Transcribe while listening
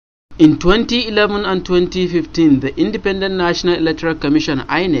In 2011 and 2015, the Independent National Electoral Commission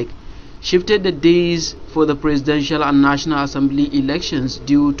 (INEC) shifted the days for the presidential and National Assembly elections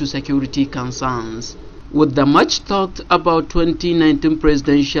due to security concerns. With the much talked about 2019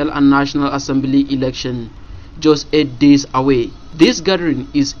 presidential and National Assembly election just 8 days away, this gathering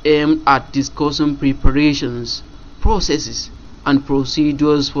is aimed at discussing preparations, processes, and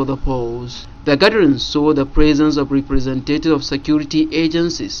procedures for the polls. The gathering saw the presence of representatives of security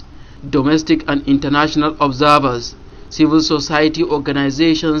agencies, domestic and international observers, civil society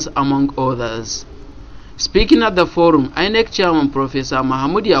organizations, among others. Speaking at the forum, INEC Chairman Professor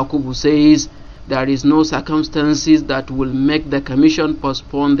Mahmoud Yakubu says there is no circumstances that will make the Commission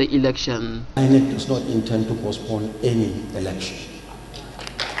postpone the election. INEC does not intend to postpone any election.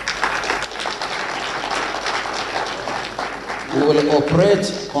 We will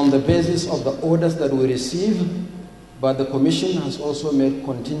operate on the basis of the orders that we receive, but the Commission has also made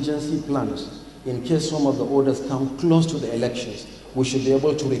contingency plans. In case some of the orders come close to the elections, we should be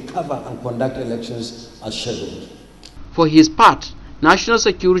able to recover and conduct elections as scheduled. For his part, National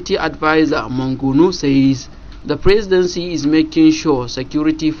Security Advisor Mongunu says the presidency is making sure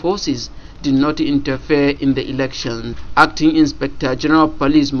security forces did not interfere in the election. Acting Inspector General of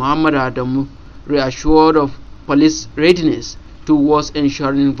Police Muhammad Adamu reassured of police readiness towards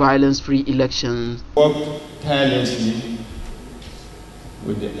ensuring violence-free elections. Work tirelessly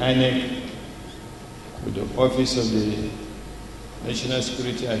with the INEC, with the Office of the National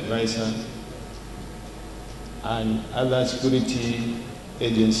Security Advisor, and other security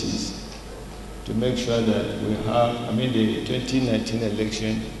agencies to make sure that we have, the 2019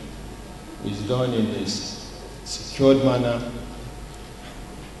 election is done in a secured manner,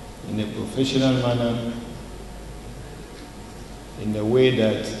 in a professional manner, in a way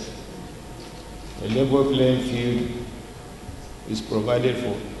that a level playing field is provided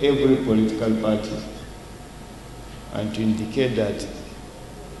for every political party, and to indicate that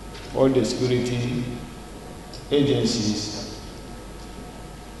all the security agencies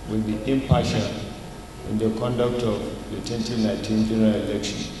will be impartial in the conduct of the 2019 general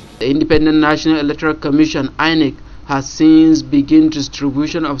election. The Independent National Electoral Commission (INEC) has since begun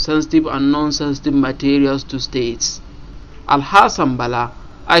distribution of sensitive and non-sensitive materials to states. Alhassan Bala,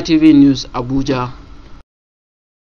 ITV News, Abuja.